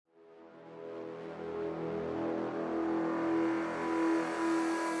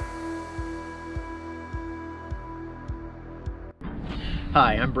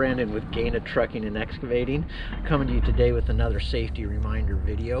Hi, I'm Brandon with Gana Trucking and Excavating, coming to you today with another safety reminder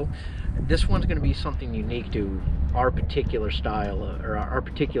video. This one's going to be something unique to our particular style or our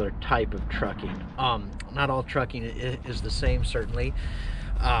particular type of trucking. Not all trucking is the same, certainly.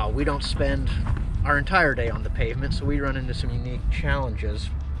 We don't spend our entire day on the pavement, so we run into some unique challenges.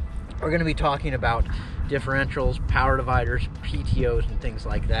 We're going to be talking about differentials, power dividers, PTOs, and things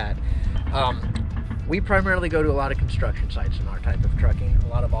like that. We primarily go to a lot of construction sites in our type of trucking, a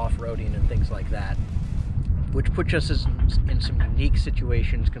lot of off-roading and things like that, which puts us in some unique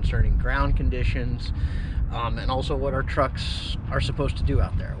situations concerning ground conditions, and also what our trucks are supposed to do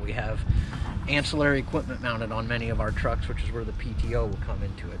out there. We have ancillary equipment mounted on many of our trucks, which is where the PTO will come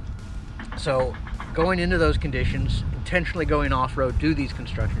into it. So going into those conditions, intentionally going off-road to these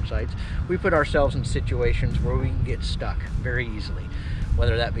construction sites, we put ourselves in situations where we can get stuck very easily,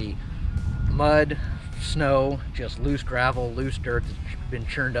 whether that be mud, snow, just loose gravel, loose dirt that's been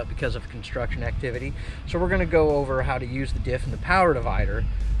churned up because of construction activity. So we're going to go over how to use the diff and the power divider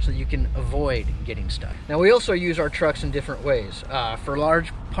so you can avoid getting stuck. Now, we also use our trucks in different ways. For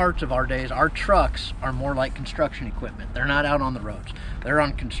large parts of our days, our trucks are more like construction equipment. They're not out on the roads. They're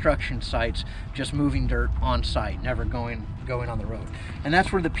on construction sites, just moving dirt on site, never going on the road. And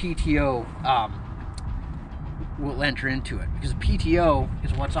that's where the PTO will enter into it, because the PTO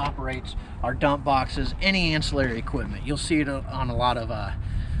is what operates our dump boxes, any ancillary equipment. You'll see it on a lot of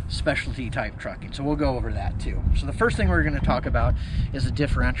specialty type trucking, so we'll go over that too. So the first thing we're going to talk about is the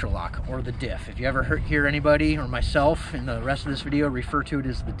differential lock, or the diff. If you ever hear anybody or myself in the rest of this video refer to it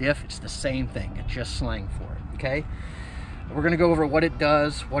as the diff, it's the same thing. It's just slang for it, okay? We're going to go over what it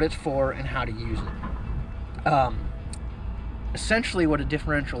does, what it's for, and how to use it. Essentially what a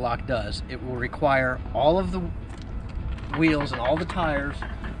differential lock does, it will require all of the wheels and all the tires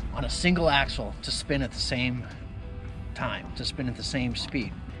on a single axle to spin at the same time, to spin at the same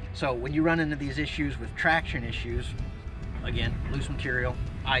speed. So when you run into these issues with traction issues, again, loose material,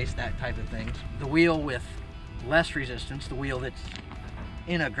 ice, that type of things, the wheel with less resistance, the wheel that's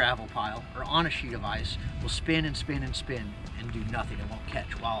in a gravel pile or on a sheet of ice, will spin and spin and spin and do nothing. It won't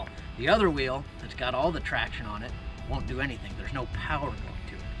catch, while the other wheel that's got all the traction on it won't do anything. There's no power going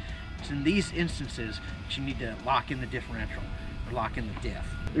to it. It's in these instances that you need to lock in the differential or lock in the diff.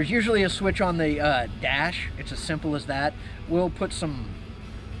 There's usually a switch on the dash. It's as simple as that. We'll put some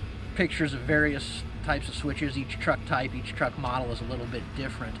pictures of various types of switches. Each truck type, each truck model is a little bit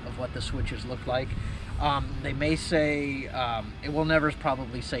different of what the switches look like. They may say, it will never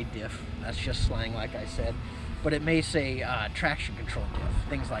probably say diff. That's just slang, like I said. But it may say traction control diff,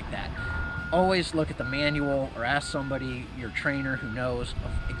 things like that. Always look at the manual or ask somebody, your trainer, who knows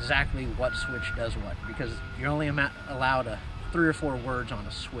of exactly what switch does what, because you're only allowed 3 or 4 words on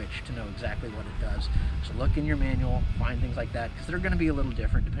a switch to know exactly what it does. So look in your manual, find things like that, because they're going to be a little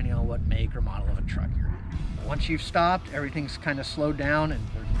different depending on what make or model of a truck you're in. Once you've stopped, everything's kind of slowed down and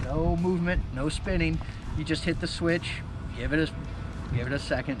there's no movement, no spinning, you just hit the switch, give it a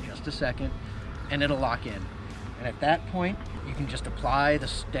second, just a second, and it'll lock in. And at that point, you can just apply the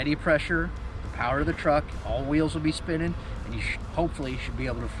steady pressure, the power of the truck, all wheels will be spinning, and you hopefully should be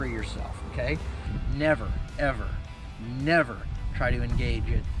able to free yourself, okay? Never, ever, never try to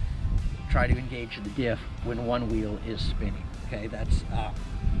engage the diff when one wheel is spinning, okay? That's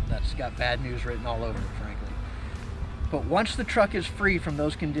got bad news written all over it, frankly. But once the truck is free from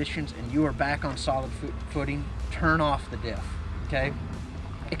those conditions and you are back on solid footing, turn off the diff, okay?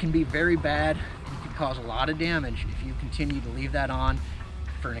 It can be very bad. Cause a lot of damage if you continue to leave that on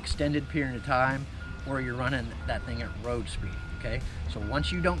for an extended period of time, or you're running that thing at road speed, okay? So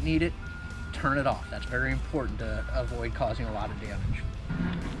once you don't need it, turn it off. That's very important to avoid causing a lot of damage.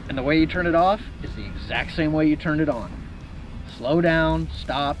 And the way you turn it off is the exact same way you turn it on. Slow down,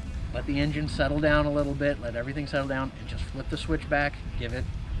 stop, let the engine settle down a little bit, let everything settle down, and just flip the switch back, give it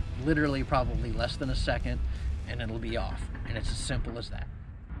literally probably less than a second, and it'll be off. And it's as simple as that.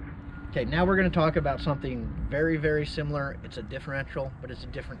 Okay, now we're going to talk about something very, very similar. It's a differential, but it's a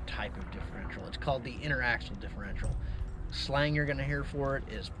different type of differential. It's called the interaxle differential. Slang you're going to hear for it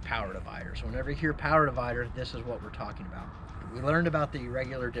is power divider. So whenever you hear power divider, this is what we're talking about. We learned about the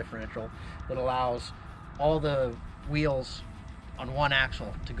regular differential that allows all the wheels on one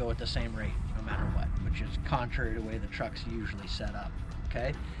axle to go at the same rate, no matter what, which is contrary to the way the truck's usually set up,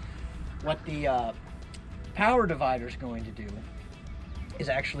 okay? What the power divider is going to do is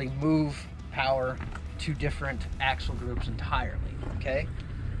actually move power to different axle groups entirely, okay?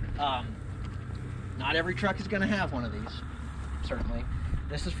 Not every truck is going to have one of these, certainly.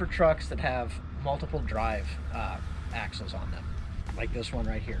 This is for trucks that have multiple drive axles on them, like this one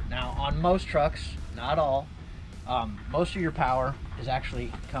right here. Now, on most trucks, not all, Most of your power is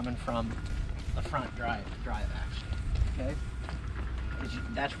actually coming from the front drive axle, okay?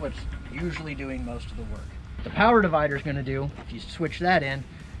 That's what's usually doing most of the work. The power divider is going to do, if you switch that in,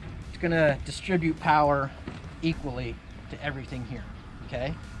 it's going to distribute power equally to everything here,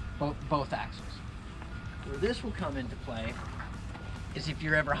 okay? Both axles. Where this will come into play is if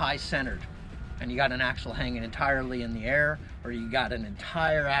you're ever high centered and you got an axle hanging entirely in the air, or you got an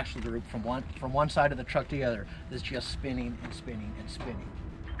entire axle group from one side of the truck to the other that's just spinning and spinning and spinning.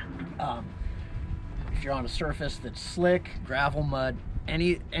 If you're on a surface that's slick, gravel, mud,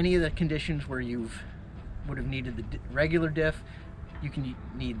 any of the conditions where would have needed the regular diff, you can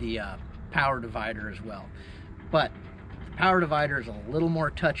need the power divider as well. But the power divider is a little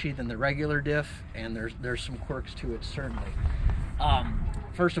more touchy than the regular diff, and there's some quirks to it certainly.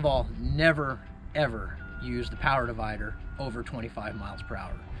 First of all, never ever use the power divider over 25 miles per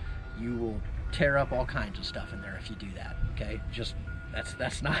hour. You will tear up all kinds of stuff in there if you do that, okay? Just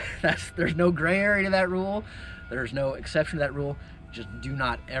there's no gray area to that rule. There's no exception to that rule. Just do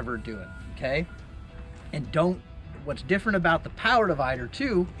not ever do it, okay? And what's different about the power divider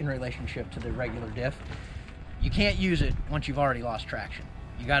too, in relationship to the regular diff, you can't use it once you've already lost traction.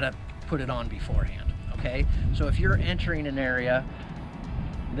 You gotta put it on beforehand, okay? So if you're entering an area,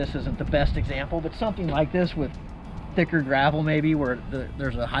 this isn't the best example, but something like this with thicker gravel maybe, where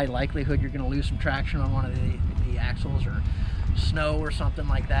there's a high likelihood you're gonna lose some traction on one of the axles, or snow or something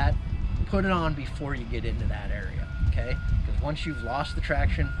like that, put it on before you get into that area, okay? Because once you've lost the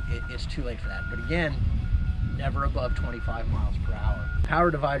traction, it's too late for that. But again, never above 25 miles per hour.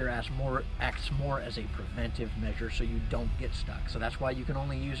 Power divider acts more as a preventive measure so you don't get stuck. So that's why you can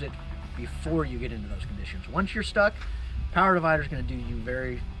only use it before you get into those conditions. Once you're stuck, power divider is going to do you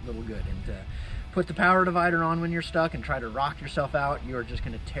very little good. And to put the power divider on when you're stuck and try to rock yourself out, you're just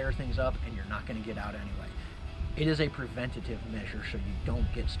going to tear things up and you're not going to get out anyway. It is a preventative measure so you don't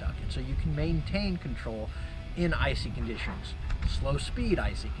get stuck, and so you can maintain control in icy conditions, slow speed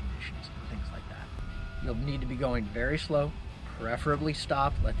icy conditions, and things like that. You'll need to be going very slow, preferably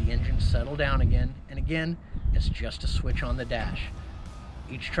stop, let the engine settle down again, and again, it's just a switch on the dash.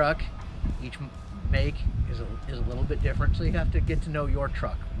 Each truck, each make is a little bit different, so you have to get to know your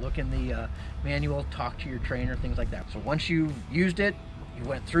truck. Look in the manual, talk to your trainer, things like that. So once you've used it, you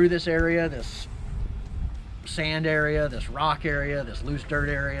went through this area, this sand area, this rock area, this loose dirt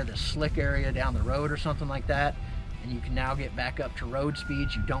area, this slick area down the road or something like that, and you can now get back up to road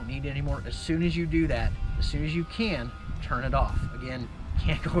speeds you don't need anymore. As soon as you do that, as soon as you can, turn it off. Again,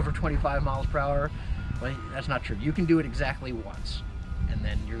 can't go over 25 miles per hour. Well, that's not true. You can do it exactly once, and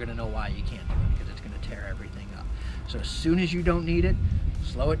then you're going to know why you can't do it, because it's going to tear everything up. So as soon as you don't need it,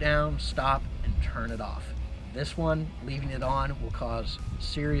 slow it down, stop, and turn it off. This one, leaving it on, will cause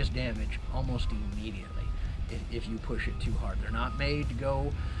serious damage almost immediately if you push it too hard. They're not made to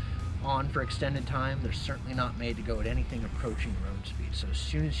go on for extended time. They're certainly not made to go at anything approaching road speed. So as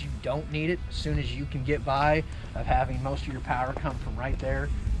soon as you don't need it, as soon as you can get by of having most of your power come from right there,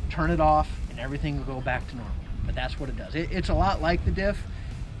 turn it off and everything will go back to normal. But that's what it does. It's a lot like the diff.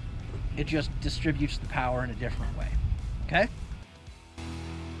 It just distributes the power in a different way. Okay?